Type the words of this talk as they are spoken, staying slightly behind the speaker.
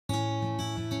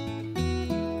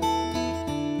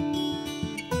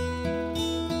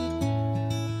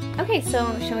Okay,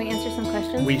 so shall we answer some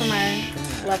questions from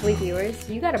our lovely viewers?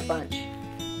 You got a bunch.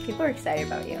 People are excited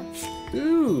about you.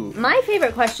 Ooh. My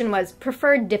favorite question was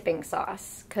preferred dipping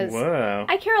sauce, because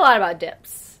I care a lot about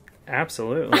dips.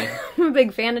 Absolutely. I'm a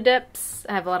big fan of dips.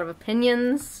 I have a lot of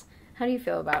opinions. How do you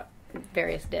feel about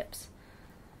various dips?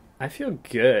 I feel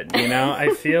good, you know?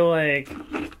 I feel like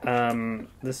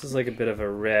this is like a bit of a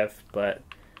riff, but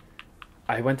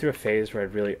I went through a phase where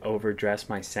I'd really overdress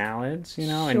my salads, you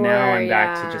know? And now I'm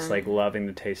back to just like loving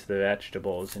the taste of the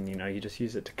vegetables, and you know, you just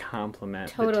use it to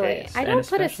complement the taste. I don't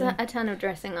put a ton of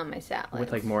dressing on my salads.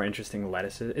 With like more interesting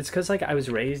lettuces. It's because like I was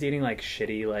raised eating like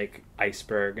shitty like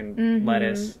iceberg and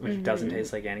lettuce, which doesn't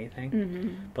taste like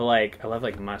anything. But like I love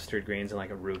like mustard greens and like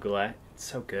arugula. It's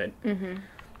so good.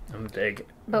 I'm a big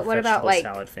vegetable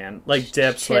salad fan. Like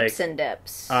dips, chips and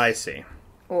dips. I see.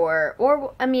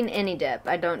 Or I mean any dip.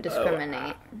 I don't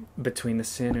discriminate. Between the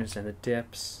sinners and the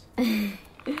dips. And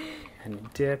you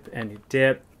dip and you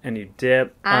dip and you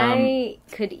dip. I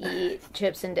could eat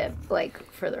chips and dip like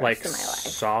for the rest of my life.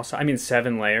 Salsa. I mean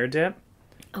 7-layer dip.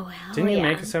 Oh hell Didn't you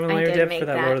make a 7-layer dip for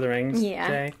that Lord of the Rings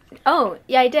day? Oh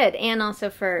yeah, I did. And also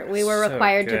we were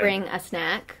required to bring a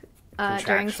snack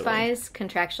during Spies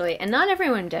contractually, and not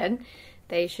everyone did.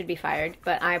 They should be fired,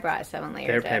 but I brought a 7-layer dip.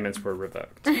 Their payments were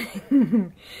revoked.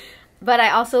 But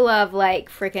I also love, like,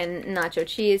 freaking nacho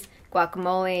cheese,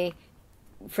 guacamole,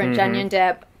 French onion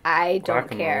dip. I don't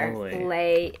care.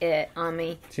 Lay it on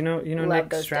me. Do you know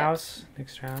Nick Strauss? Nick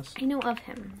Strauss? I know of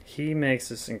him. He makes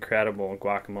this incredible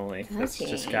guacamole that's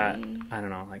just got, I don't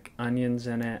know, like onions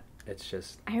in it. It's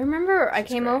just... I remember I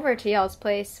came over to y'all's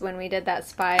place when we did that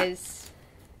Spies...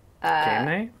 game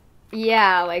night?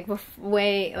 Yeah, like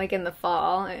way like in the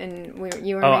fall, and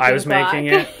you were. Oh, I was making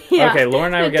it. Yeah. Okay,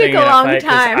 Lauren and I were getting in a fight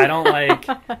because I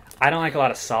don't like a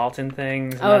lot of salt in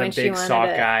things. I'm not a big salt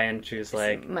guy, and she was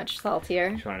like much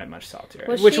saltier. She wanted it much saltier,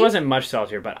 which wasn't much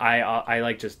saltier, but I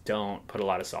like just don't put a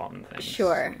lot of salt in things.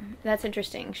 Sure, that's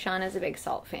interesting. Sean is a big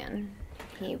salt fan.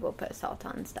 He will put salt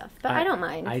on stuff, but I don't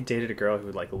mind. I dated a girl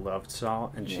who like loved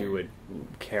salt, and she would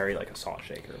carry like a salt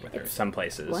shaker with her some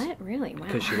places. What? Really? Wow.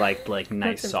 Because she liked like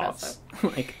nice salts.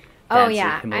 Like oh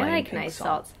yeah, Himalayan I like nice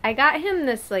salts. I got him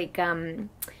this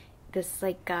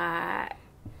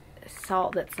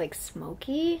salt that's like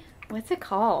smoky. What's it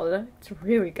called? It's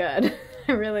really good.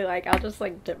 I really like. I'll just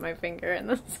like dip my finger in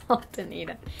the salt and eat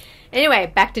it.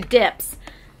 Anyway, back to dips.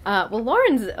 Well,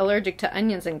 Lauren's allergic to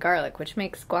onions and garlic, which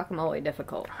makes guacamole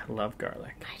difficult. I love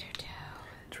garlic. I do too.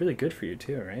 It's really good for you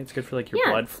too, right? It's good for like your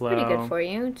blood flow. It's pretty good for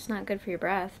you. It's not good for your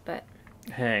breath, but...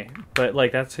 Hey, but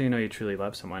like that's how you know you truly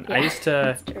love someone. Yeah, I used to...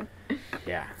 That's true.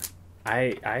 Yeah.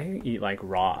 I eat like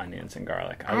raw onions and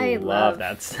garlic. I love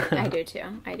that stuff. I do too.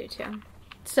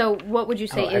 So what would you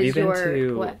say have is you your... been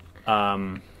to,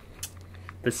 what?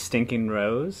 The Stinking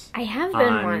Rose? I have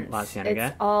been once. La Cienega?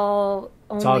 It's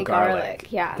all garlic.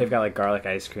 Yeah. They've got like garlic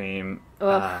ice cream.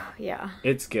 Ugh, yeah.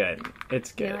 It's good.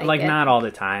 It's good. Like not all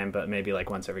the time, but maybe like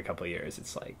once every couple of years.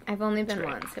 It's like... I've only been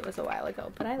once. It was a while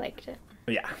ago, but I liked it.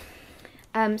 Yeah.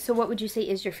 So what would you say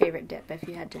is your favorite dip if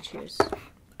you had to choose?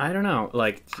 I don't know.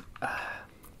 Like...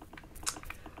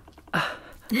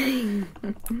 I'm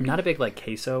not a big like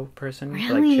queso person.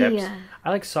 Really? Like chips. I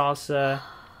like salsa.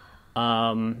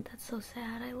 That's so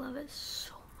sad. I love it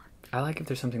so much. I like if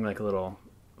there's something like a little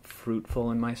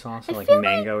fruitful in my salsa, like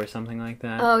mango or something like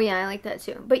that. Oh yeah, I like that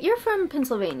too. But you're from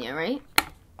Pennsylvania, right?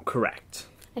 Correct.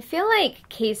 I feel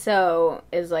like queso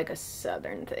is like a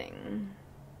southern thing.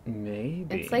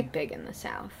 Maybe. It's like big in the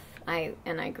South. I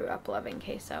grew up loving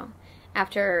queso.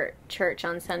 After church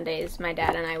on Sundays, my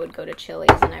dad and I would go to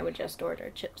Chili's, and I would just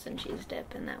order chips and cheese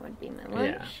dip, and that would be my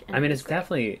lunch. Yeah. I mean, it's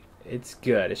definitely, it's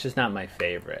good. It's just not my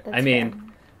favorite. I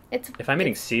mean, if I'm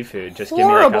eating seafood, just give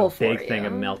me like a big thing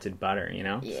of melted butter, you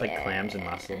know? It's like clams and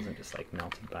mussels and just like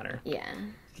melted butter. Yeah.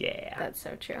 Yeah. That's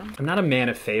so true. I'm not a man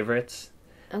of favorites.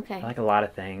 Okay. I like a lot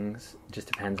of things. It just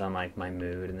depends on like my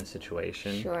mood and the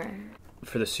situation. Sure.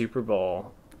 For the Super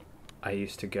Bowl, I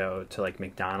used to go to like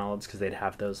McDonald's because they'd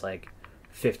have those like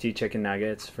 50 chicken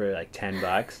nuggets for like $10.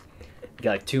 You get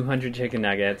like 200 chicken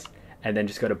nuggets, and then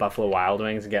just go to Buffalo Wild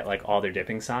Wings and get like all their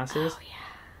dipping sauces. Oh yeah.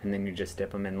 And then you just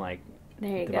dip them in like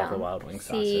Buffalo Wild Wings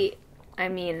sauces. I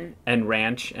mean, and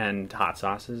ranch and hot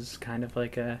sauce is kind of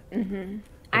like a good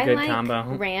combo. I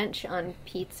like ranch on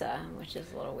pizza, which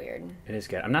is a little weird. It is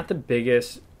good. I'm not the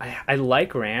biggest. I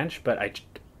like ranch, but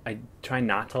I try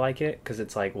not to like it because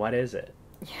it's like, what is it?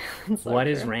 Yeah, what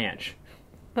is ranch?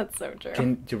 That's so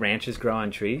true. Do ranches grow on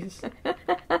trees?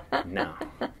 No,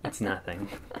 it's nothing.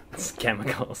 It's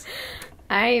chemicals.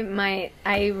 I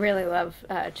really love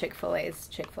Chick-fil-A's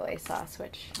Chick-fil-A sauce,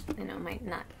 which might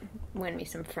not win me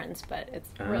some friends, but it's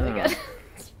really good.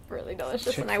 really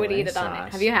delicious, and I Chick-fil-A would eat it on sauce.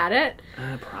 it. Have you had it?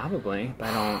 Probably, but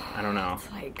I don't know. It's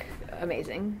like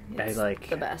amazing. I It's like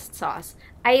the best sauce.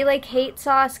 I like hate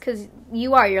sauce because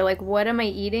you're like, what am I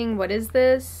eating? What is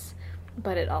this?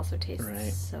 But it also tastes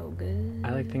so good.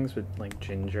 I like things with like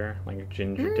ginger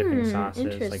dipping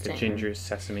sauces, like a ginger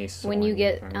sesame soy. When you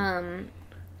get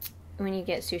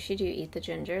sushi, do you eat the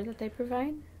ginger that they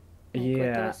provide? Like with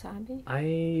the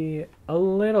wasabi? A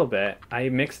little bit. I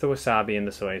mix the wasabi in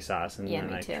the soy sauce, and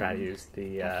then I too. try to use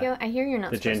the I hear you're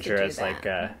not the supposed ginger to do as that. like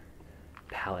a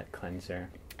palate cleanser.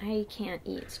 I can't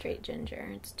eat straight ginger.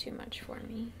 It's too much for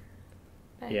me.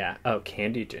 But Yeah. Oh,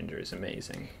 candied ginger is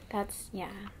amazing. I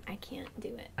can't do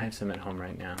it. I have some at home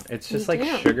right now. It's just Me like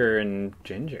too. sugar and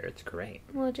ginger. It's great.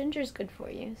 Well, ginger's good for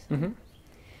you. So.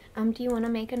 Mm-hmm. Do you want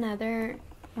to make another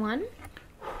one?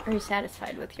 Or are you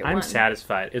satisfied with your one? I'm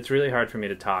satisfied. It's really hard for me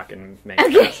to talk and make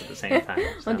sense at the same time.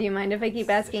 So. Well, do you mind if I keep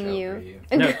asking you?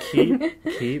 No, keep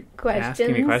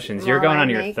asking me questions. You're going on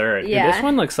your third. Yeah. Dude, this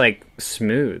one looks like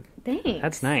smooth. Thanks.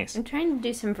 That's nice. I'm trying to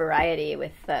do some variety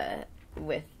with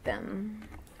them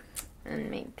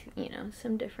and make,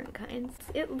 some different kinds.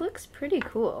 It looks pretty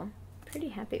cool. Pretty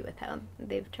happy with how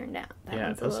they've turned out.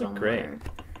 Those look great.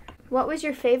 What was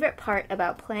your favorite part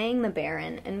about playing the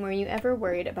Baron, and were you ever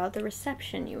worried about the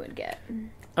reception you would get?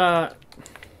 My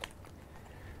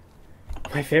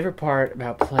favorite part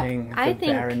about playing the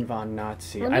Baron von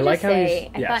Nazi. I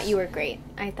thought you were great.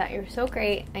 I thought you were so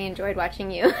great. I enjoyed watching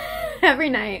you every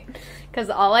night, because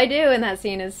all I do in that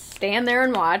scene is stand there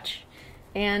and watch,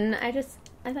 and I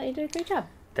thought you did a great job.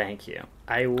 Thank you.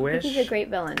 I wish he's a great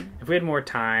villain. If we had more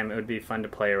time, it would be fun to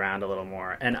play around a little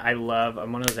more. And I'm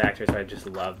one of those actors who I just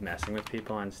love messing with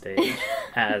people on stage,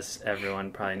 as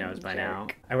everyone probably knows by now.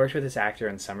 I worked with this actor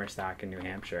in Summerstock in New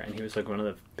Hampshire, and he was like one of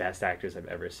the best actors I've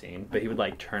ever seen. But he would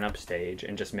like turn up stage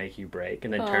and just make you break,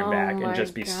 and then turn back and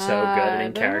just be so good and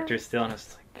in character still. And I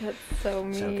was like, that's so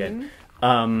mean. So good.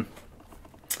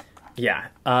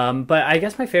 But I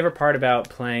guess my favorite part about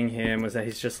playing him was that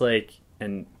he's just like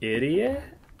an idiot.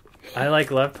 I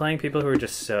love playing people who are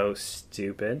just so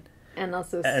stupid. And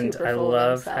also and super I full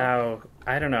love of how,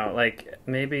 I don't know,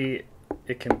 maybe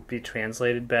it can be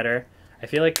translated better. I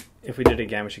feel like if we did it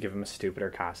again, we should give him a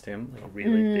stupider costume, like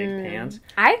really big pants.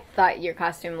 I thought your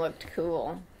costume looked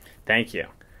cool. Thank you.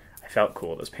 I felt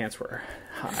cool. Those pants were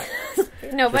hot.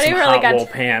 Nobody really hot got wool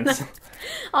pants.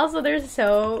 Also, they're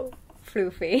so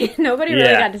floofy. Nobody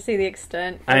really got to see the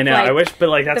extent. I know. I wish,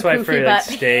 but that's why for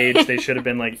stage they should have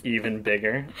been even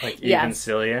bigger, even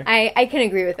sillier. I can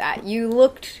agree with that. You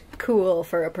looked cool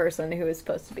for a person who was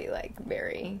supposed to be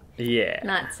very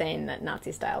not saying that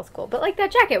Nazi style is cool, but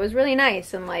that jacket was really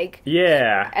nice, and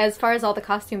as far as all the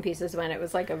costume pieces went, it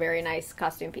was a very nice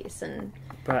costume piece.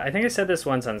 But I think I said this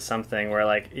once on something where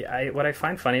what I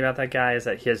find funny about that guy is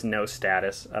that he has no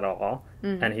status at all,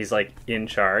 and he's in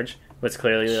charge. But it's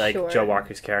clearly Joe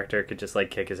Walker's character could just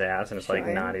kick his ass, and it's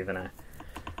not even a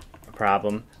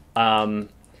problem. I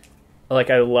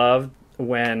loved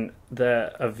when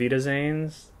the Avita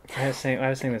Zanes. I was saying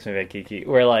this movie at Kiki,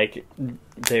 where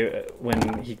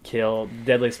when he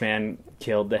Deadliest Man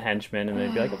killed the henchman, and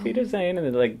they'd be like Avita Zane,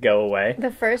 and they'd go away. The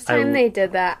first time they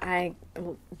did that, I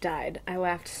died. I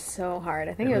laughed so hard.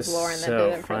 I think it was Lauren that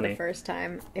did it for the first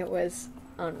time. It was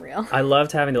unreal. I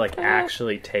loved having to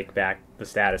actually take back the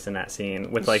status in that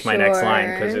scene with my next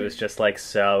line, because it was just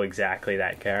so exactly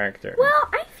that character. Well,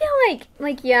 I feel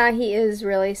he is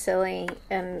really silly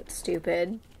and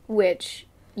stupid, which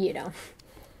he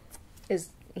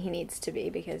needs to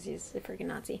be because he's a freaking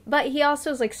Nazi. But he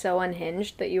also is so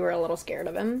unhinged that you were a little scared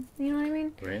of him. You know what I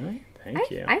mean? Really?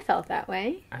 Thank you. I felt that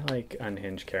way. I like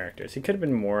unhinged characters. He could have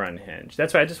been more unhinged.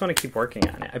 That's why I just want to keep working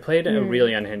on it. I played a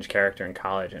really unhinged character in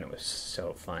college, and it was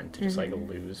so fun to just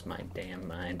lose my damn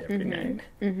mind every night.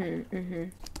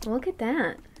 Look at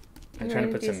that. I'm trying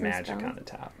to put some magic on the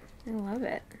top. I love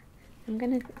it. I'm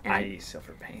gonna I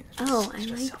silver paint. I like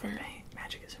silver that. Paint.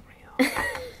 Magic isn't real.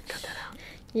 Cut that out.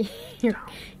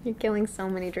 You're killing so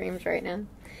many dreams right now.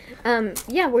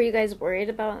 Were you guys worried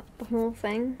about the whole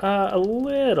thing? A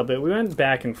little bit. We went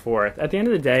back and forth. At the end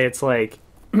of the day, it's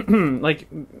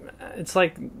it's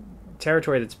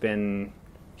territory that's been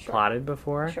plotted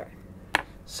before. Sure.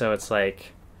 So it's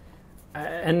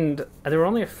and there were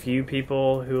only a few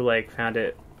people who found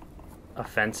it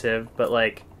offensive,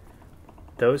 but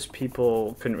those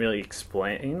people couldn't really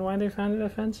explain why they found it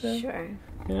offensive. Sure.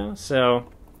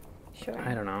 So sure.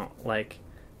 I don't know.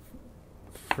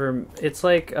 It's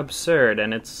absurd,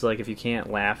 and it's if you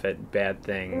can't laugh at bad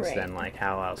things, then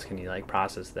how else can you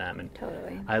process them? And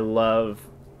totally. I love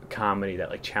comedy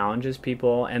that challenges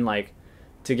people, and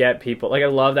to get people, like, I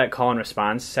love that call and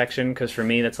response section, because for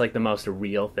me that's like the most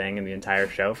real thing in the entire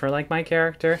show for like my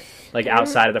character, like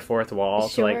outside of the fourth wall.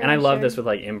 So like, and I love this with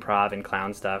like improv and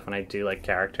clown stuff when I do like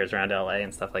characters around LA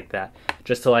and stuff like that,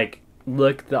 just to like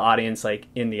look the audience like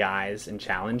in the eyes and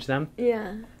challenge them.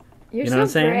 Yeah. You're you know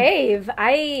so brave.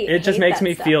 It just makes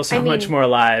me feel so much more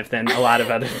alive than a lot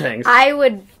of other things. I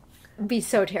would be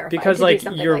so terrified because to like do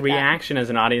something your like reaction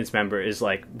as an audience member is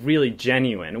like really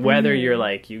genuine, whether you're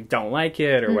like you don't like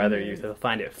it or whether you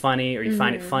find it funny or you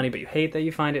find it funny but you hate that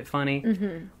you find it funny.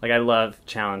 Like I love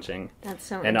challenging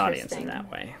an audience in that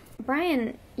way.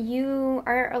 Brian, you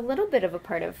are a little bit of a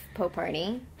part of Poe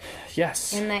Party.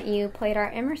 Yes. In that you played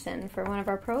our Emerson for one of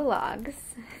our prologues.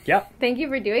 Yep. Thank you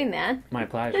for doing that. My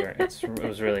pleasure. It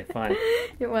was really fun.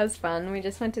 It was fun. We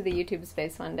just went to the YouTube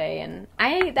space one day, and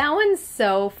that one's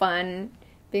so fun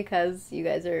because you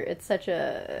guys are, it's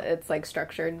like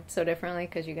structured so differently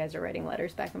because you guys are writing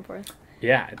letters back and forth.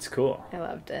 Yeah, it's cool. I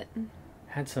loved it.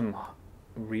 Had some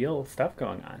real stuff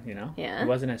going on, you know? Yeah. It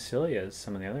wasn't as silly as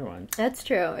some of the other ones. That's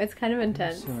true. It's kind of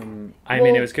intense. I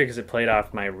mean, it was good because it played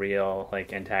off my real,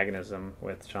 like, antagonism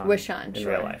with Sean. In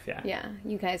real life, yeah. Yeah.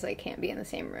 You guys, like, can't be in the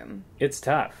same room. It's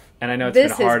tough. And I know it's been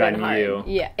hard on you.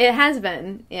 Yeah, it has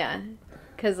been. Yeah.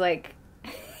 Because, like,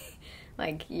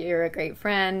 you're a great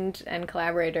friend and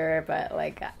collaborator, but,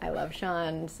 like, I love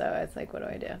Sean, so it's like, what do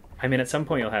I do? I mean, at some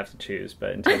point you'll have to choose,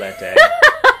 but until that day,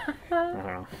 I don't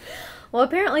know. Well,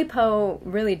 apparently Poe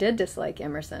really did dislike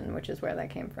Emerson, which is where that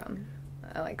came from.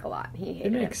 Like, a lot. He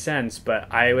hated it. Makes sense, but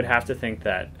I would have to think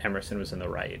that Emerson was in the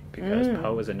right, because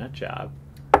Poe was a nut job.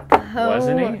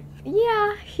 Wasn't he?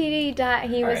 Yeah, he died.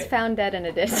 He was found dead in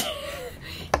a ditch.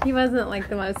 He wasn't, like,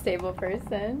 the most stable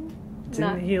person.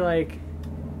 Didn't he, like,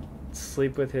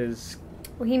 sleep with his...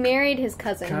 Well, he married his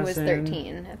cousin, who was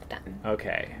 13 at the time.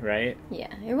 Okay, right?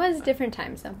 Yeah, it was different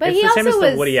times, though. But it's he the also same as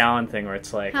was... the Woody Allen thing, where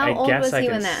it's like, I guess was I he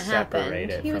can when that separate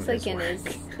happened? it He from was, like, his in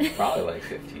work. his... Probably like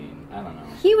 15. I don't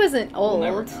know. He wasn't old.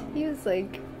 We'll never know. He was,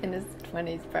 like, in his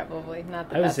 20s, probably.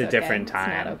 Not that It was that's a different okay. time.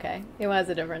 It's not okay. It was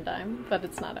a different time, but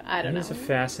it's not... I don't know. It was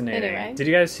fascinating. Anyway. Did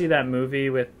you guys see that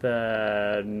movie with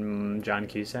John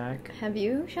Cusack? Have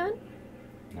you, Sean?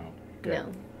 No. Good.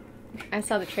 No. I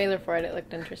saw the trailer for it. It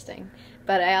looked interesting.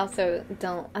 But I also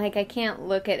don't... Like, I can't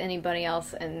look at anybody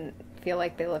else and feel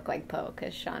like they look like Poe,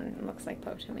 because Sean looks like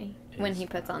Poe to me. When he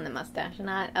puts on the mustache.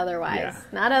 Not otherwise. Yeah.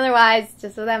 Not otherwise.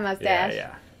 Just with that mustache.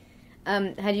 Yeah.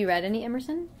 Had you read any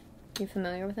Emerson? You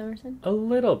familiar with Emerson? A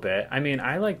little bit. I mean,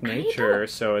 I like nature,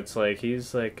 so it's like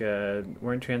he's like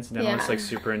weren't transcendentalists like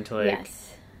super into like...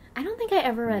 Yes. I don't think I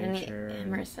ever read nature. any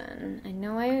Emerson. I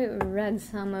know I read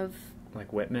some of...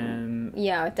 Like Whitman.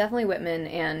 Yeah, definitely Whitman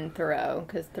and Thoreau,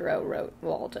 because Thoreau wrote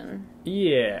Walden.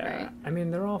 Yeah. Right. I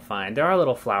mean, they're all fine. They're a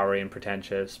little flowery and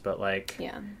pretentious, but like...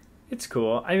 Yeah. It's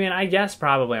cool. I mean, I guess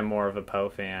probably I'm more of a Poe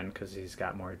fan because he's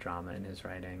got more drama in his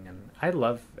writing, and I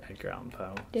love Edgar Allan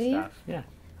Poe stuff. Yeah.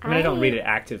 I mean, I don't read it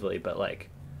actively, but like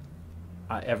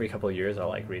every couple of years I'll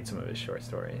like read some of his short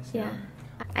stories. Yeah. You know?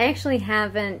 I actually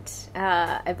haven't.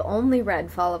 I've only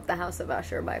read Fall of the House of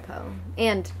Usher by Poe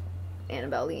and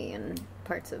Annabelle Lee and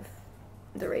parts of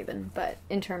The Raven, but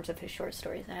in terms of his short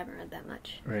stories, I haven't read that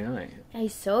much. Really? Yeah,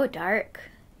 he's so dark.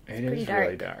 It is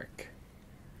really dark.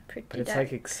 But it's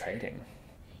like exciting.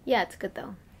 Yeah, it's good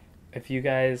though. If you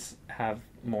guys have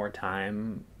more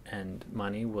time and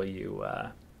money, will you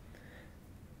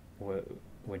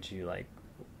would you like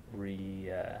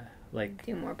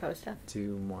do more Poe stuff?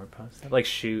 Do more Poe stuff? Like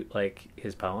shoot like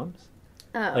his poems?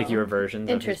 Oh, like your versions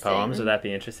of his poems? Would that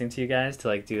be interesting to you guys to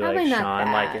like do Probably like not Sean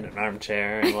that. like in an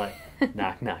armchair and like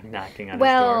knocking on his door?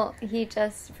 Well, he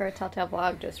just for a Telltale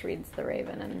Blog just reads The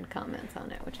Raven and comments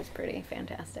on it, which is pretty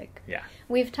fantastic. Yeah.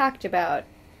 We've talked about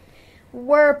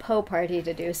were Poe Party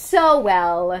to do so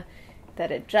well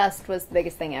that it just was the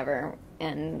biggest thing ever,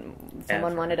 and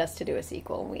someone wanted us to do a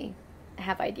sequel. We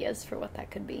have ideas for what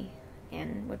that could be,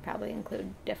 and would probably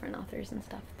include different authors and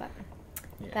stuff, but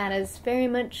that is very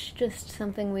much just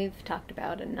something we've talked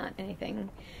about and not anything.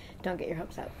 Don't get your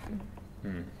hopes up.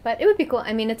 But it would be cool.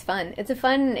 I mean, it's fun. It's a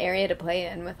fun area to play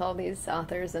in with all these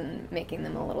authors and making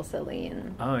them a little silly.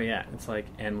 And oh, yeah. It's like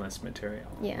endless material,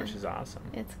 which is awesome.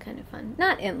 It's kind of fun.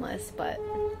 Not endless, but...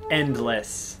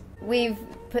 Endless. We've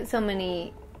put so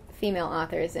many female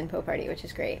authors in Poe Party, which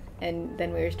is great. And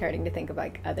then we were starting to think of,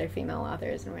 like, other female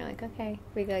authors, and we're like, okay,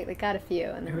 we got a few.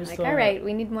 And then we're like, all right,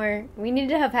 we need more... We need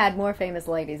to have had more famous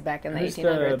ladies back in the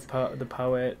 1800s. The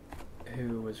poet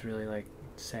who was really, like,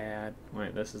 sad.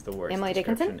 Wait, this is the worst. Emily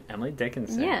Dickinson? Emily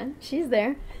Dickinson. Yeah, she's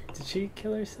there. Did she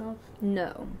kill herself?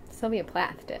 No. Sylvia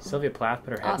Plath did. Sylvia Plath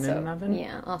put her head in an oven?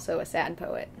 Yeah, also a sad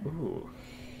poet. Ooh.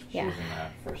 She Yeah. was in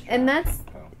that first And round. that's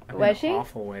Oh. That'd be Was an she?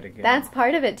 awful way to go. That's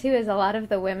part of it too. Is a lot of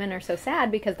the women are so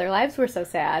sad because their lives were so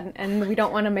sad, and we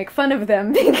don't want to make fun of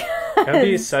them because That would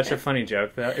be such a funny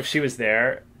joke, though, if she was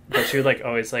there, but she would, like,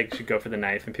 always, like, she'd go for the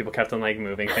knife, and people kept on, like,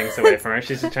 moving things away from her.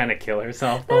 She's just trying to kill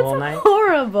herself the whole night.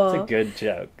 horrible. It's a good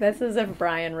joke. This is if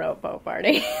Brian wrote Poe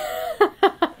Party.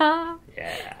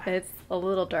 Yeah. It's a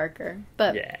little darker.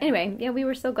 But Yeah. anyway, yeah, we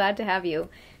were so glad to have you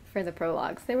for the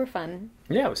prologues. They were fun.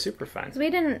 Yeah, it was super fun. So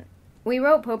we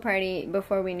wrote Poe Party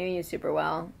before we knew you super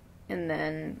well. And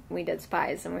then we did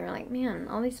Spies, and we were like, man,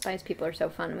 all these Spies people are so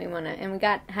fun. We want to, and we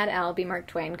had Al be Mark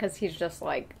Twain because he's just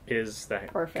like Is that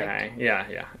perfect. guy. Yeah.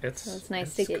 So it's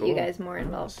nice to get you guys more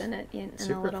involved in it in a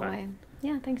Super little fun. way.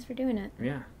 Yeah, thanks for doing it.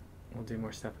 Yeah. We'll do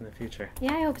more stuff in the future.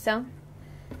 Yeah, I hope so.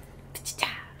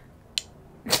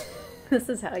 This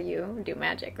is how you do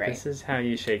magic, right? This is how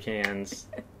you shake hands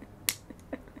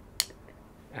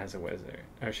as a wizard.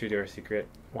 Or should we do our secret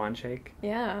wand shake?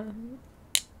 Yeah.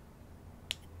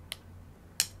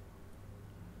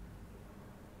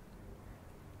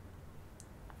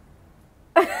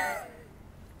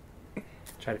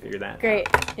 Try to figure that Great.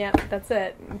 out. Yeah, that's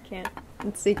it. You can't.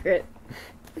 It's secret.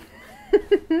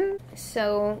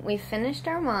 So we finished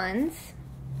our wands.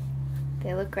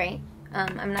 They look great.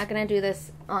 I'm not going to do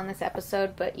this on this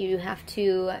episode, but you have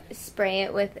to spray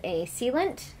it with a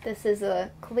sealant. This is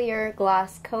a clear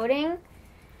gloss coating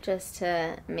just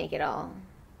to make it all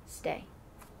stay.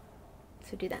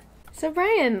 So do that. So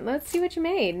Brian, let's see what you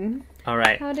made. All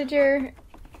right. How did your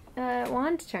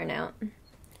wand turn out? It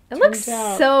Turns looks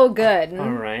out- so good.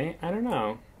 All right. I don't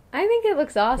know. I think it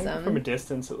looks I think from a awesome.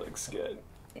 distance, it looks good.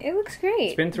 It looks great.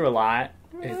 It's been through a lot.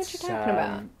 I don't know what you're talking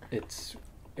about.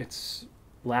 It's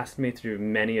lasted me through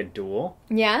many a duel.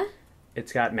 Yeah?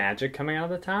 It's got magic coming out of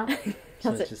the top. So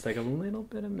Does it's it? just like a little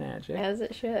bit of magic. As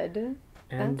it should.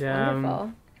 And That's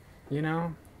wonderful. you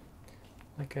know,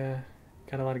 like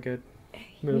got a lot of good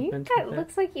You movement. got, with it.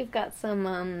 looks like you've got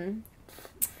some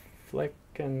Flick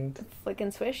and flick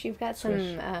and swish. You've got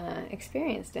Swish. some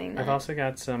experience doing that. I've also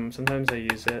got some. Sometimes I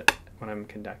use it when I'm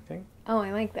conducting, Oh,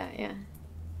 I like that. Yeah.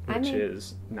 I which made-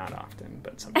 is not often,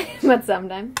 but sometimes. But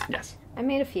sometimes. Yes. I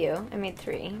made a few. I made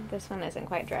 3. This one isn't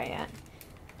quite dry yet.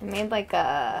 I made like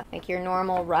your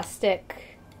normal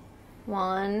rustic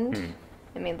wand. Hmm.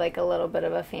 I made like a little bit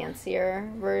of a fancier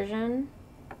version,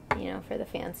 you know, for the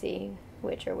fancy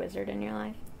witch or wizard in your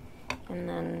life. And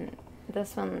then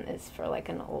this one is for like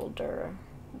an older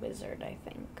wizard, I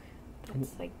think.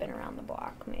 That's like been around the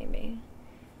block, maybe.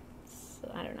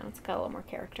 So, I don't know. It's got a little more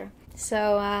character.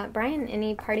 So, Brian,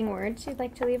 any parting words you'd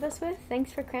like to leave us with?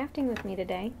 Thanks for crafting with me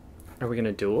today. Are we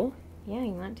gonna duel? Yeah,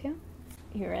 you want to?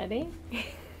 You ready?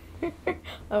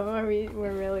 Oh,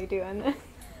 we're really doing this.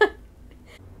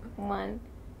 1,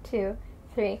 2,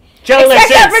 3. Jelly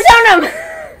Expecto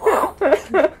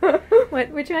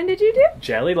Patronum! Which one did you do?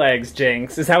 Jelly legs,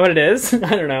 Jinx. Is that what it is?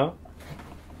 I don't know.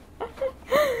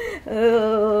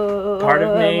 Oh, Part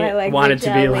of me my legs wanted are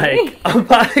to be jelly. like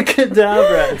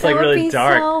Avada-Kedavra. It's like That would really be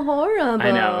dark. so horrible.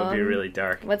 I know, it would be really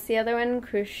dark. What's the other one?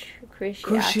 Cruciato?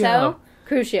 Crucio.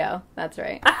 Crucio, that's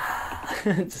right.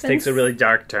 It just takes a really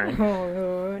dark turn.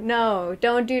 Oh, no,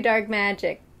 don't do dark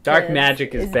magic. Dark This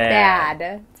magic is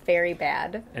bad. It's very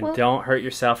bad. And Well, don't hurt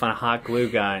yourself on a hot glue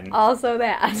gun. also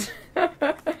that.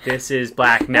 This is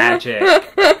black magic.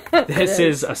 This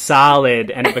is a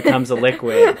solid and it becomes a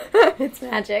liquid. It's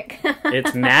magic.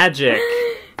 It's magic.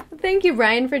 Thank you,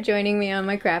 Brian, for joining me on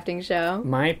my crafting show.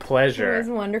 My It was pleasure.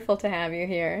 wonderful to have you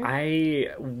here. I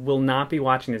will not be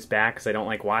watching this back because I don't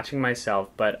like watching myself,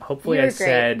 but hopefully You I were great.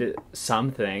 said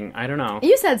something. I don't know.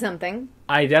 You said something.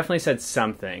 I definitely said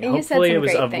something. You said Hopefully some it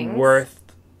was great of things. worth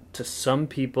to some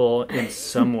people in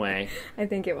some way. I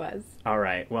think it was. All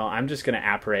right. Well, I'm just going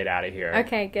to apparate out of here.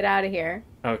 Okay, get out of here.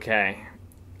 Okay.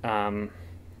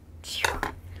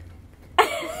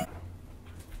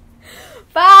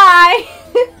 Bye!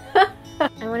 I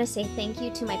want to say thank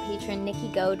you to my patron Nikki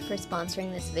Goad for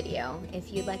sponsoring this video.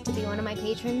 If you'd like to be one of my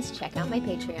patrons, check out my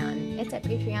Patreon. It's at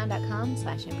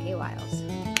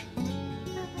patreon.com/mkwiles.